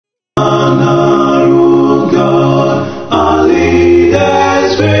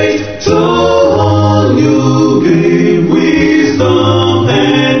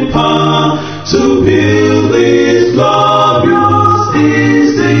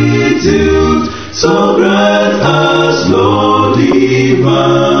institute, so grant us, Lord divine,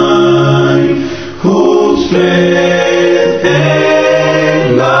 hope, strength,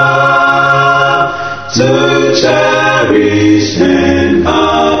 and love, to cherish and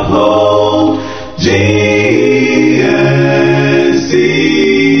uphold Gsts.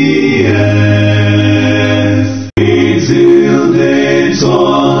 Zeal and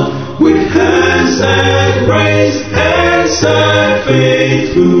taught with hands and praise, and serve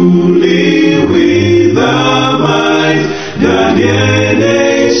faithfully with our minds, the near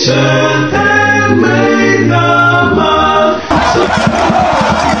nation and make the mark.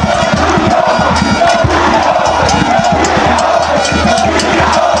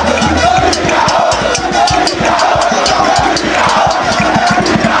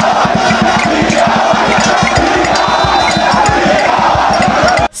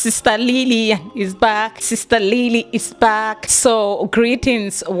 Sister Lily is back. Sister Lily is back. So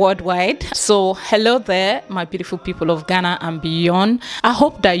greetings worldwide. So hello there, my beautiful people of Ghana and beyond. I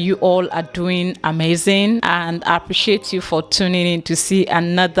hope that you all are doing amazing, and I appreciate you for tuning in to see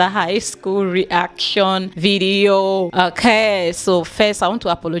another high school reaction video. Okay, so first I want to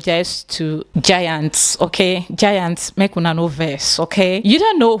apologize to Giants. Okay, Giants, make una no verse. Okay, you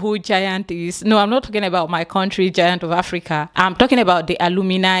don't know who Giant is. No, I'm not talking about my country, Giant of Africa. I'm talking about the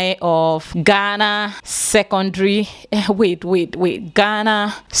alumni of Ghana Secondary,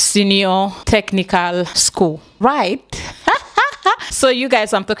 Ghana Senior Technical School, right? So you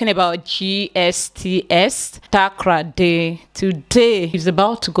guys, I'm talking about GSTS Takra Day. Today is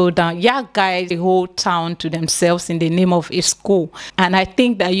about to go down. Yeah, guys, the whole town to themselves in the name of a school, and I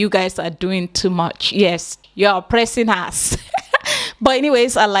think that you guys are doing too much. Yes, you're oppressing us. But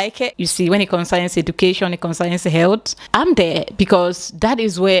anyways, I like it. You see, when it concerns education, it concerns health, I'm there because that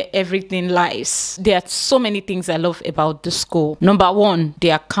is where everything lies. There are so many things I love about the school. Number one,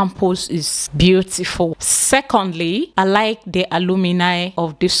 their campus is beautiful. Secondly, I like the alumni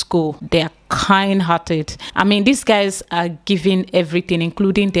of the school. They are kind-hearted. I mean, these guys are giving everything,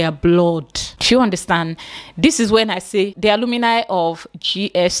 including their blood. Do you understand? This is when I say the alumni of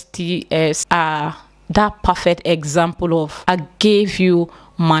GSTS are that perfect example of I gave you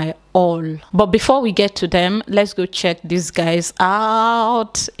my all. But before we get to them, let's go check these guys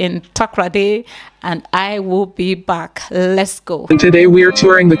out in Takrade, and I will be back. Let's go. And today we are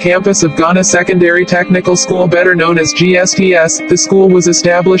touring the campus of Ghana Secondary Technical School, better known as GSTS. The school was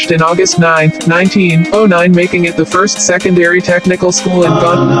established in August 9, 1909, making it the first secondary technical school in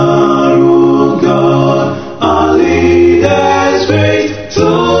Ghana.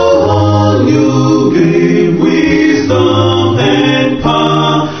 You gave wisdom and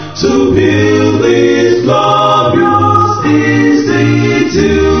power to build this glorious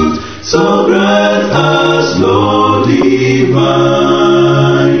institute, so grant us, Lord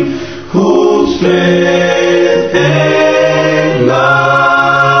divine, hope, strength, and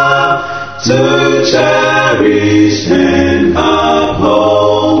love, to cherish and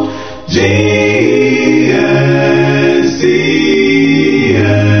uphold Gsts.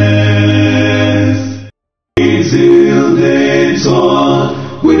 Zeal and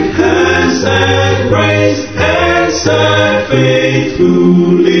taught with hands and praise, and serve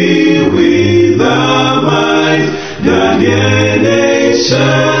faithfully with our minds, the near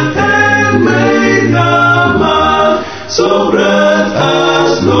nation and make the mark. So grant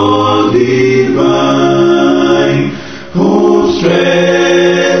us, Lord divine, hope,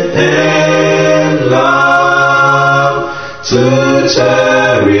 strength, and love, to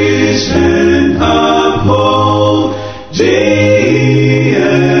cherish and uphold Gsts.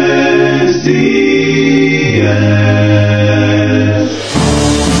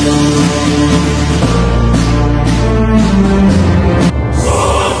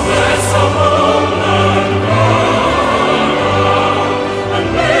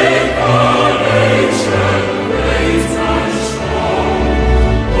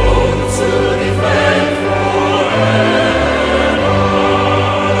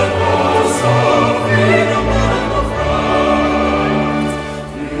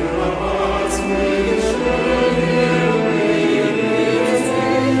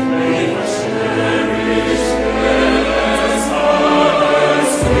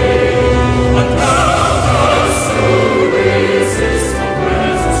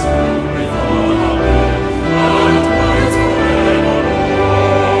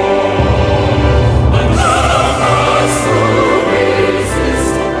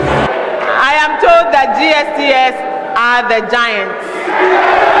 Gsts are the Giants.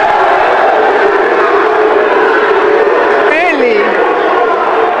 Really?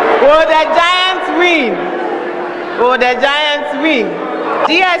 Will the Giants win? Will the Giants win?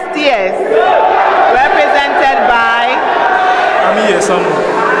 GSTS, represented by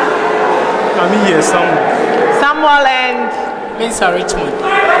Samuel and Mr. Richmond.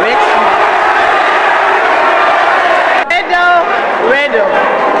 Riddle.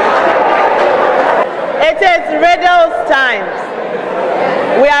 It is riddles times.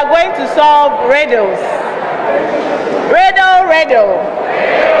 We are going to solve riddles. Riddle.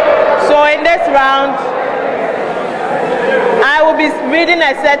 So in this round, I will be reading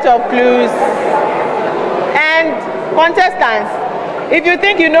a set of clues. And contestants, if you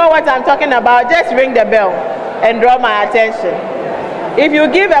think you know what I'm talking about, just ring the bell and draw my attention. If you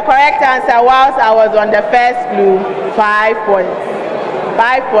give a correct answer whilst I was on the first clue, 5 points.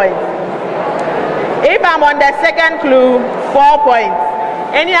 5 points. If I'm on the second clue, 4 points.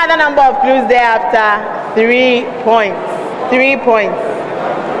 Any other number of clues thereafter, 3 points. 3 points.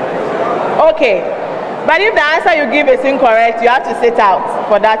 Okay. But if the answer you give is incorrect, you have to sit out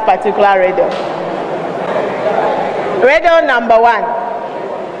for that particular riddle. Riddle number 1.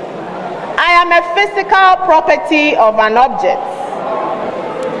 I am a physical property of an object.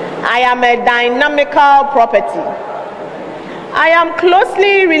 I am a dynamical property. I am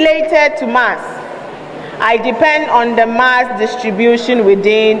closely related to mass. I depend on the mass distribution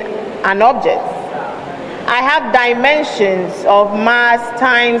within an object. I have dimensions of mass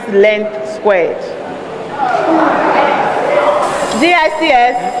times length squared.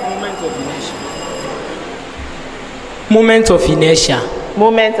 GSTS. Moment of inertia.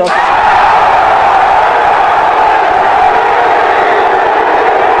 Moment of.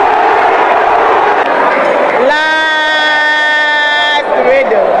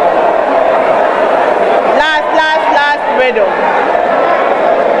 Last riddle.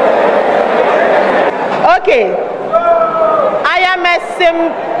 Okay. I am a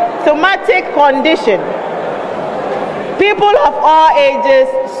symptomatic condition. People of all ages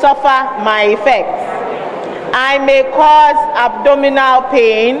suffer my effects. I may cause abdominal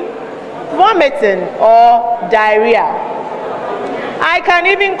pain, vomiting, or diarrhea. I can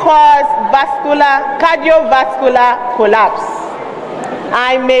even cause cardiovascular collapse.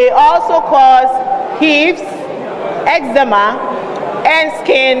 I may also cause hives, eczema, and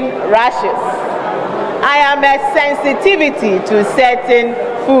skin rashes. I am a sensitivity to certain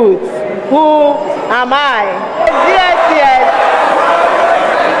foods. Who am I? Yes.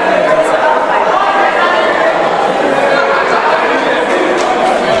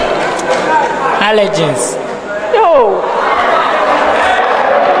 Allergens. No.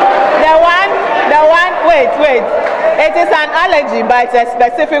 The one, wait. It is an allergy, but it's a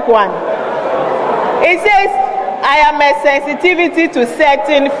specific one. It says, I am a sensitivity to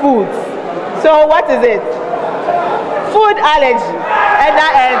certain foods. So what is it? Food allergy. And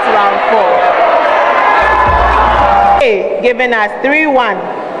that ends round 4. A giving us 3-1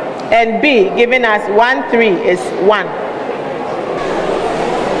 and B giving us 1-3 is 1.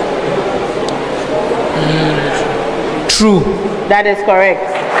 True. That is correct.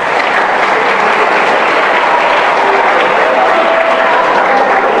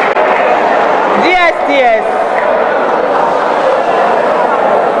 GSTS.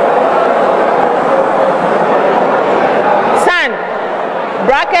 Sun,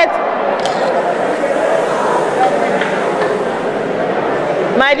 bracket.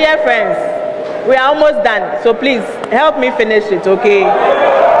 My dear friends, we are almost done, so please help me finish it, okay?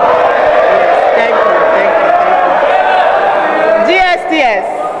 Thank you. GSTS.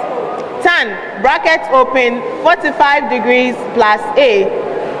 Tan, bracket open, 45 degrees plus A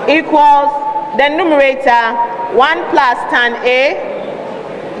equals the numerator 1 plus tan A,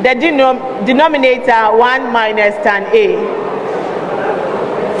 the denominator 1 minus tan A.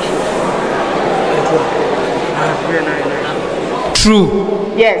 True.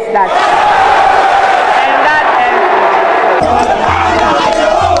 Yes, that's and that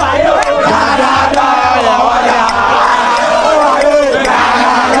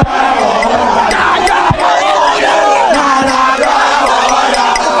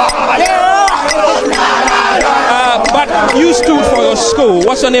But you stood for your school.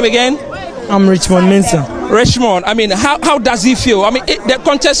 What's your name again? I'm Richmond Mensa. Richmond. I mean, how does it feel? I mean, the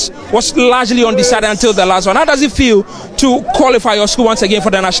contest was largely undecided until the last one. How does it feel to qualify your school once again for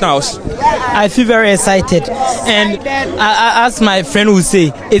the nationals? I feel very excited, and as my friend would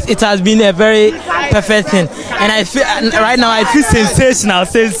say, it has been a very perfect thing, and I feel right now I feel sensational.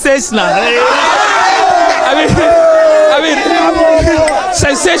 I mean,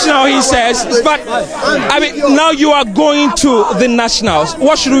 sensational, he says. But I mean, now you are going to the nationals.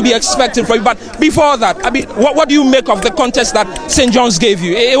 What should we be expecting from you? But before that, I mean, what do you make of the contest that St. John's gave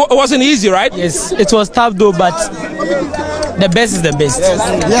you? It wasn't easy, right? Yes, it was tough though, but The best is the best.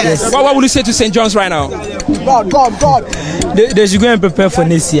 Yes. What would you say to St. John's right now? God. They should go and prepare for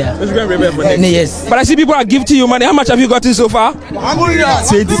next year. They should go and prepare for next year. Yes. But I see people are gifting you money. How much have you gotten so far? 20.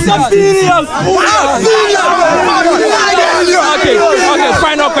 Okay.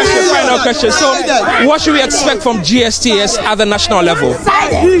 Final question. So, what should we expect from GSTS at the national level?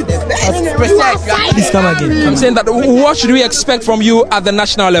 Please come again. I'm saying that what should we expect from you at the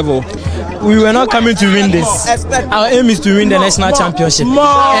national level? We were not coming to win this. Our aim is to win the national championship,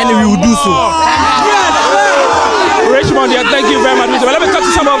 and we will do so. Richmond, thank you very much. Let me talk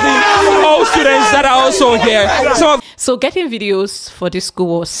to some of the old students that are also here. So getting videos for this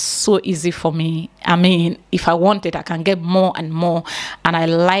school was so easy for me. I mean, if I wanted, I can get more and more. And I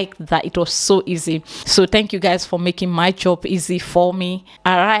like that it was so easy. So thank you guys for making my job easy for me.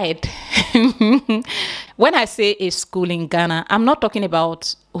 All right. When I say a school in Ghana, I'm not talking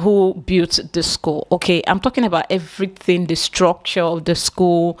about who built the school. Okay, I'm talking about everything, the structure of the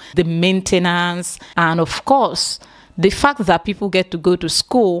school, the maintenance, and of course, the fact that people get to go to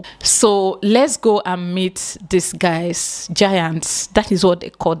school. So let's go and meet these guys, giants. That is what they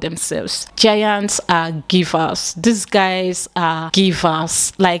call themselves. Giants are givers. These guys are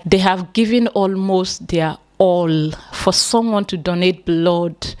givers. Like, they have given almost their all for someone to donate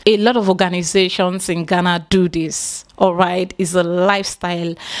blood. A lot of organizations in Ghana do this. All right, it's a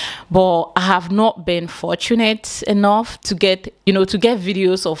lifestyle, but I have not been fortunate enough to get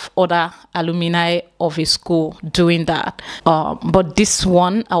videos of other alumni of a school doing that. But this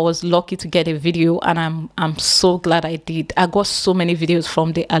one, I was lucky to get a video, and I'm so glad I did. I got so many videos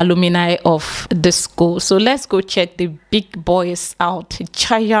from the alumni of the school. So let's go check the big boys out.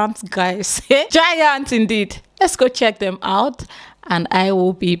 Giants, guys. Giants indeed. Let's go check them out, and I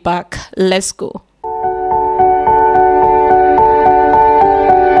will be back. Let's go.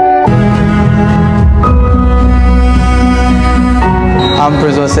 I'm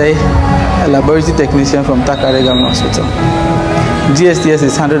Prezosei, a laboratory technician from Takrade Government Hospital. GSTS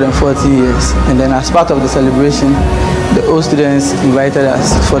is 140 years, and then as part of the celebration, the old students invited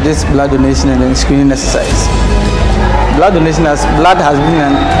us for this blood donation and then screening exercise. Blood has been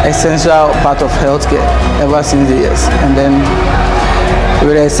an essential part of healthcare ever since the years, and then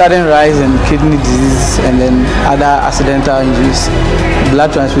with a sudden rise in kidney disease and then other accidental injuries,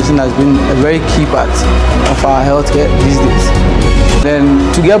 blood transfusion has been a very key part of our healthcare these days.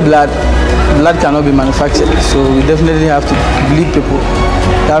 Then to get blood cannot be manufactured, so we definitely have to bleed people.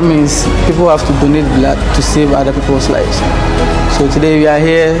 That means people have to donate blood to save other people's lives. So today we are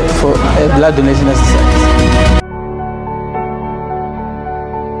here for a blood donation exercise.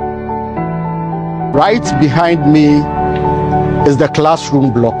 Right behind me is the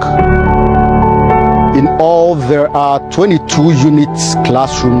classroom block. In all, there are 22 units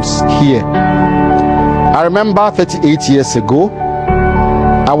classrooms here. I remember 38 years ago,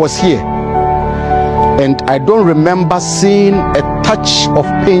 I was here, and I don't remember seeing a touch of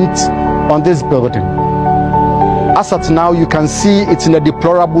paint on this building. As at now, you can see it's in a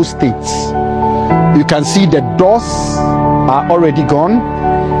deplorable state. You can see the doors are already gone,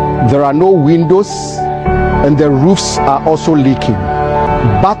 there are no windows, and the roofs are also leaking.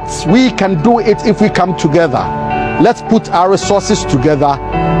 But we can do it if we come together. Let's put our resources together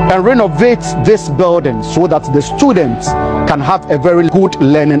and renovate this building so that the students can have a very good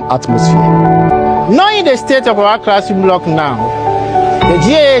learning atmosphere. Knowing the state of our classroom block now, the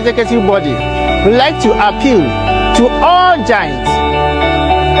GA executive body would like to appeal to all giants,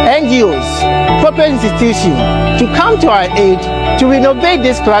 NGOs, corporate institutions to come to our aid to renovate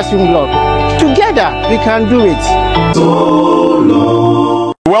this classroom block. Together we can do it.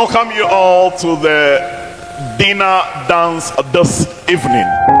 Welcome you all to the dinner dance this evening.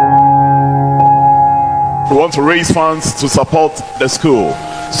 We want to raise funds to support the school,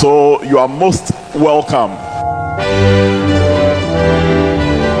 so you are most welcome.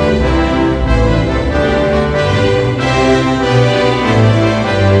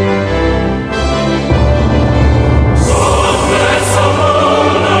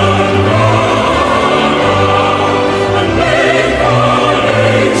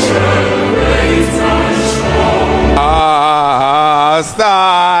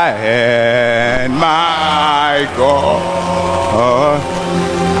 And my God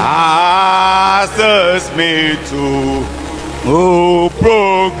asks me to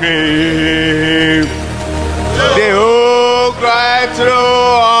proclaim the whole cry through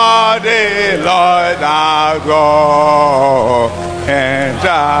all the Lord our God and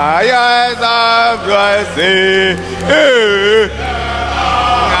giants of mercy.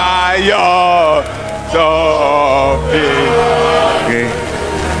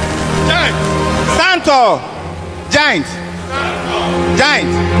 Santo, giant,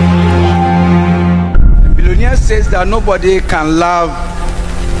 Giant. The billionaire says that nobody can love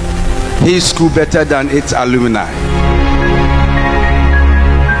his school better than its alumni.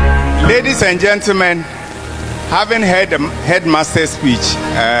 Ladies and gentlemen, having heard the headmaster's speech,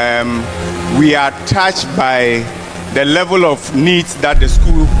 we are touched by the level of needs that the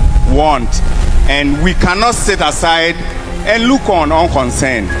school wants, and we cannot sit aside and look on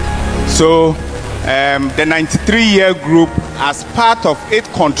unconcerned. So the 93-year group, as part of its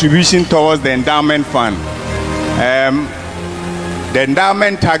contribution towards the endowment fund, the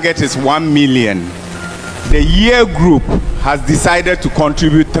endowment target is 1 million. The year group has decided to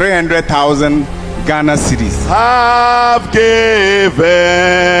contribute 300,000 Ghana cedis. Have given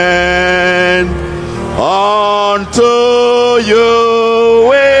unto you,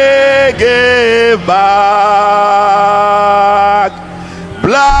 we give back.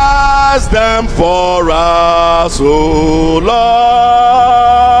 Bless them for us, O Lord.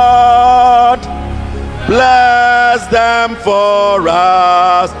 Bless them for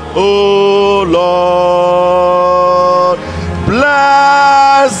us, O Lord.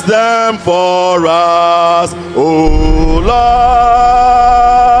 Bless them for us, O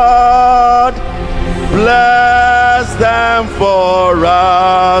Lord. Bless them for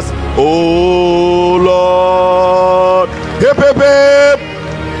us, O Lord. Hip, hip, hip.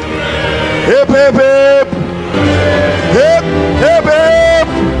 Hip, hip, hip. Hip, hip, hip.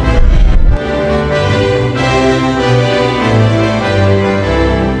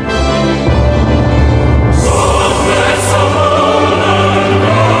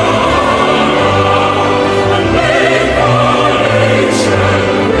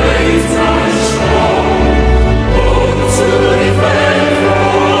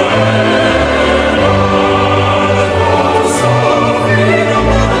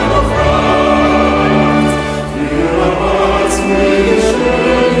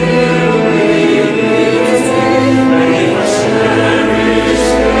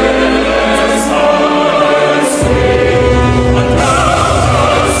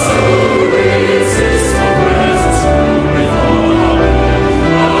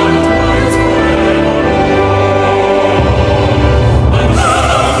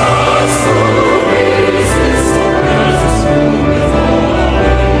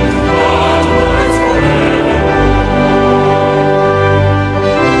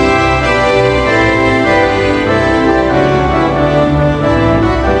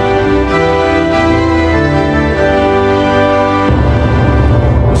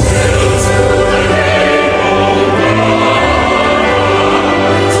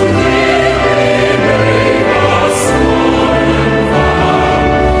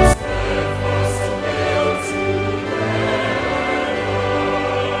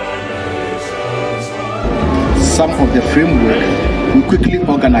 Some of the framework we quickly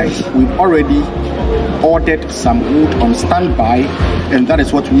organized. We've already ordered some wood on standby, and that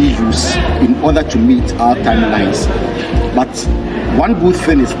is what we use in order to meet our timelines. But one good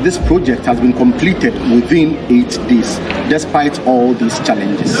thing is this project has been completed within 8 days, despite all these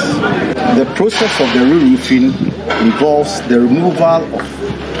challenges. The process of the re-roofing involves the removal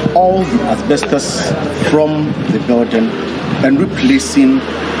of all the asbestos from the building and replacing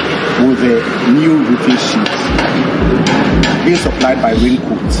with a new roofing sheet being supplied by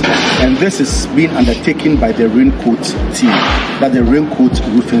Raincoat, and this is being undertaken by the Raincoat team, that the Raincoat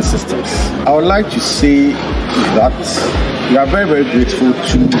Roofing Systems. I would like to say that we are very, very grateful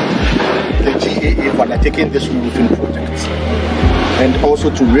to the GAA for undertaking this roofing project, and also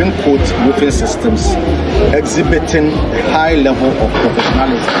to Raincoat Roofing Systems exhibiting a high level of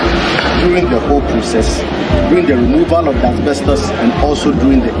professionalism during the whole process, during the removal of the asbestos and also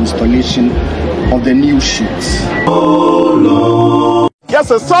during the installation of the new sheets. Oh Lord.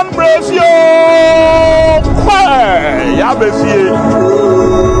 Yes, a sun brace yo.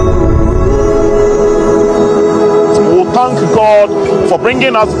 We'll thank God for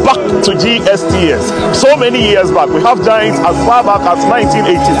bringing us back to GSTS. So many years back, we have giants as far back as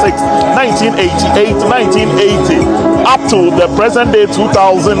 1986, 1988, 1980, up to the present day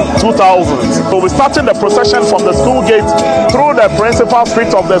 2000. So we're starting the procession from the school gate through the principal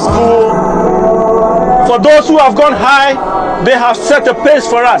street of the school. For those who have gone high, they have set a pace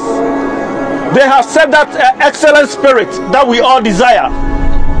for us. They have set that excellent spirit that we all desire.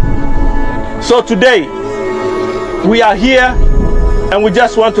 So today, we are here and we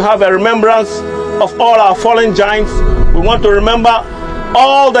just want to have a remembrance of all our fallen giants. We want to remember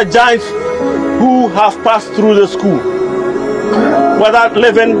all the giants who have passed through the school, whether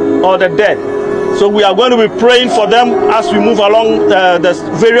living or the dead. So we are going to be praying for them as we move along the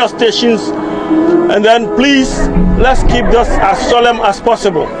various stations. And then please let's keep this as solemn as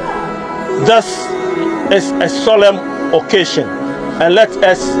possible. This is a solemn occasion, and let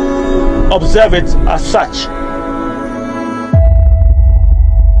us observe it as such.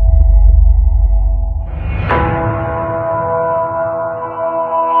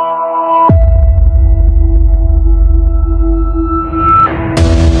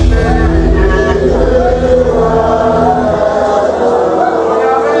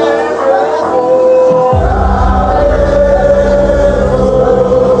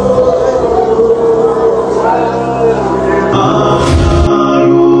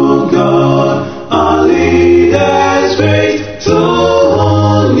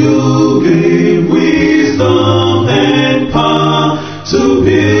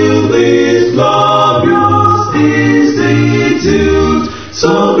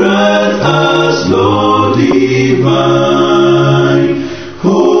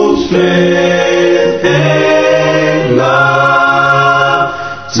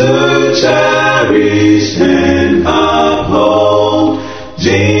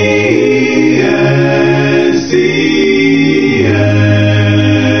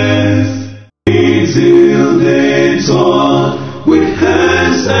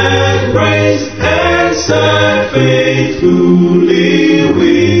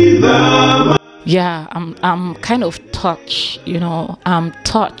 Yeah, I'm kind of touched, you know. I'm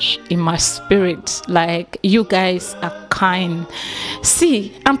touched in my spirit. Like, you guys are kind.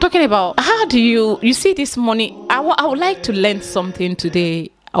 See, I'm talking about how do you see this money? I would like to learn something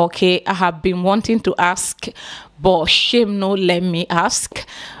today. Okay, I have been wanting to ask, but shame no let me ask.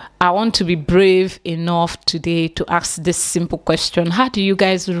 I want to be brave enough today to ask this simple question. How do you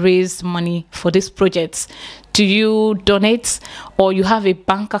guys raise money for these projects? Do you donate, or you have a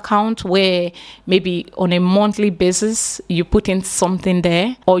bank account where maybe on a monthly basis you put in something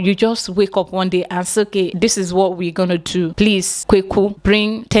there, or you just wake up one day and say, okay, this is what we're gonna do. Please, Kweku,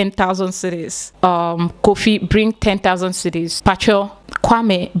 bring 10,000 cedis. Kofi, bring 10,000 cedis. Pacho,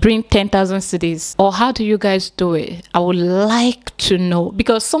 Kwame, bring 10,000 cedis. Or how do you guys do it? I would like to know,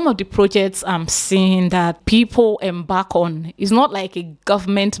 because some of the projects I'm seeing that people embark on is not like a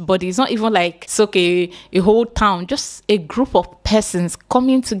government body. It's not even like it's okay, a whole town, just a group of persons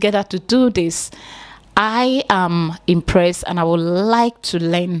coming together to do this. I am impressed and I would like to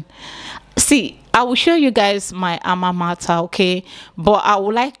learn. See, I will show you guys my alma mater, okay? But I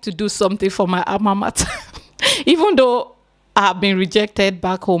would like to do something for my alma mater. Even though I have been rejected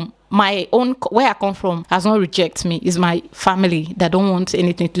back home, my own, where I come from, has not rejected me. It's my family that don't want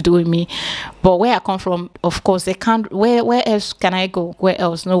anything to do with me. But where I come from, of course, they can't. Where else can I go? Where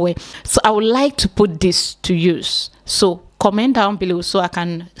else? Nowhere. So I would like to put this to use. So comment down below so I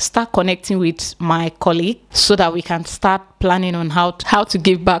can start connecting with my colleague so that we can start planning on how to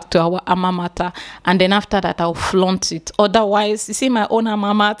give back to our alma mater. And then after that, I'll flaunt it. Otherwise, you see my own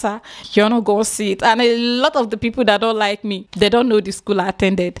alma mater, you're not going to see it. And a lot of the people that don't like me, they don't know the school I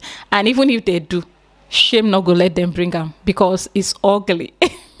attended. And even if they do, shame not go let them bring them, because it's ugly.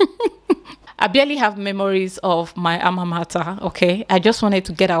 I barely have memories of my alma mater, okay? I just wanted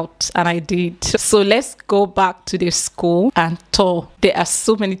to get out, and I did. So let's go back to the school and tour. There are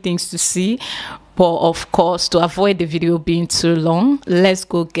so many things to see, but of course, to avoid the video being too long, let's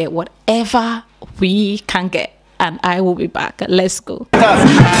go get whatever we can get, and I will be back. Let's go.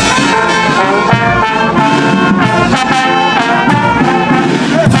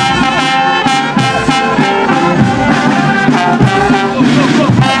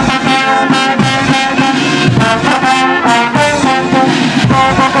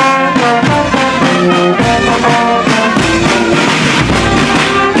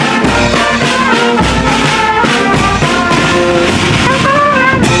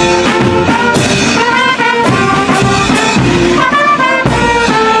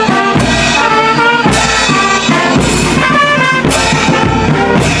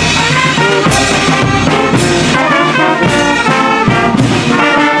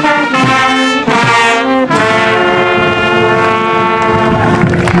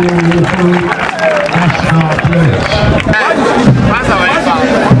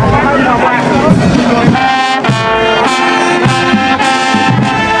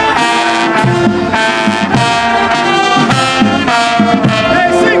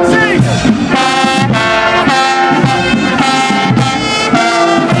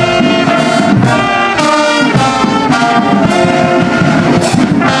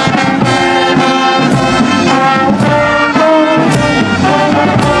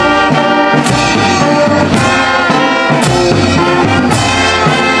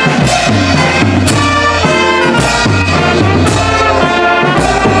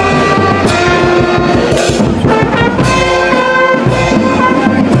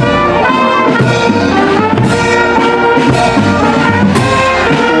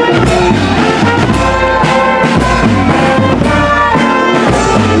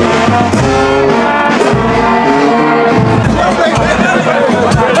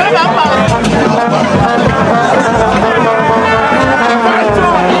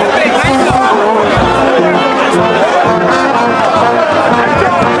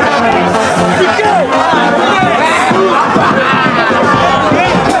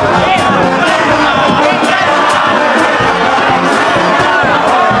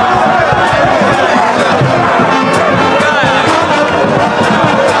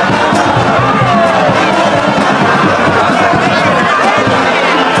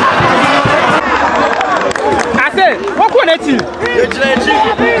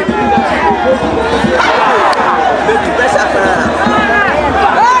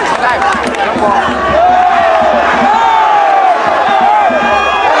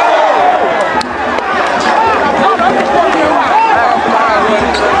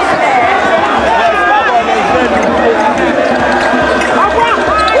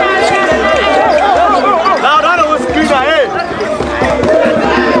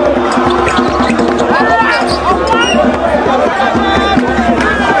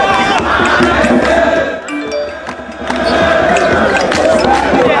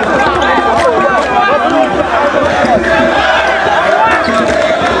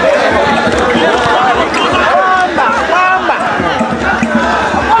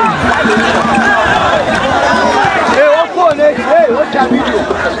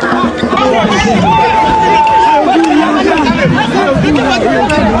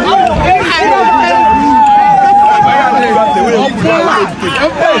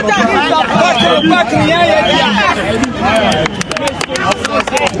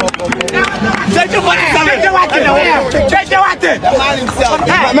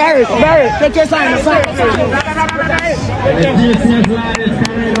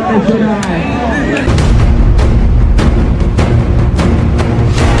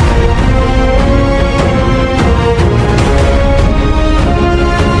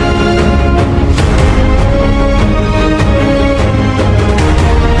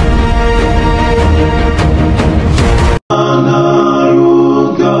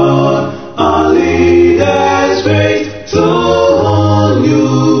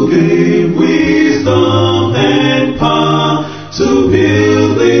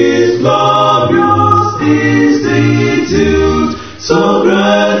 So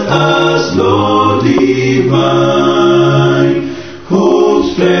grant us, Lord divine,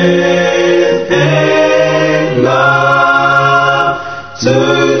 hope, strength, and love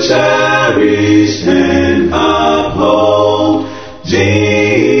to cherish and uphold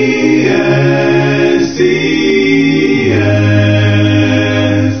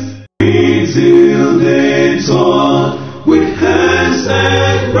GSTS. We till they taught with hands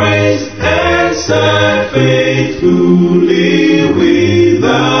and praise and serve faithfully with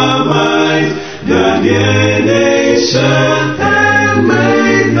our minds, the dear nation and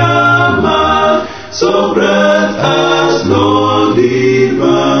make the mark. So grant us, Lord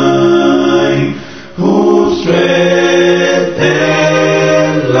divine, hope, strength,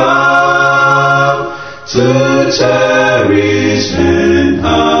 and love to cherish and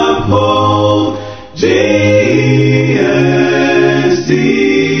uphold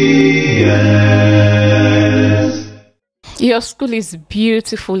GSTS. Your school is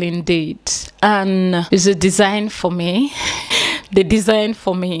beautiful indeed, and it's a design for me. The design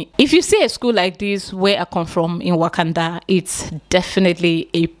for me. If you see a school like this where I come from in Wakanda, it's definitely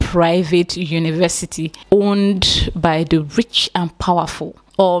a private university owned by the rich and powerful,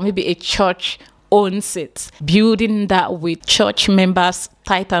 or maybe a church owns it, building that with church members'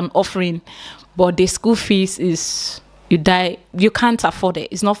 tithe and offering, but the school fees is, you can't afford it.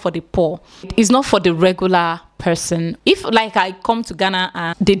 It's not for the poor. It's not for the regular person. If like I come to Ghana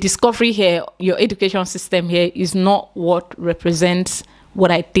and the discovery here, your education system here is not what represents what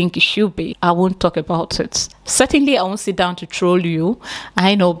I think it should be, I won't talk about it. Certainly I won't sit down to troll you.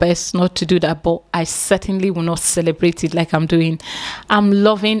 I know best not to do that, but I certainly will not celebrate it like I'm doing. I'm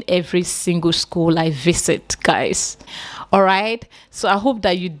loving every single school I visit, guys. All right, so I hope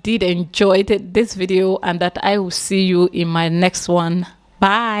that you did enjoy this video and that I will see you in my next one.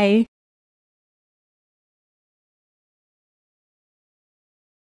 Bye.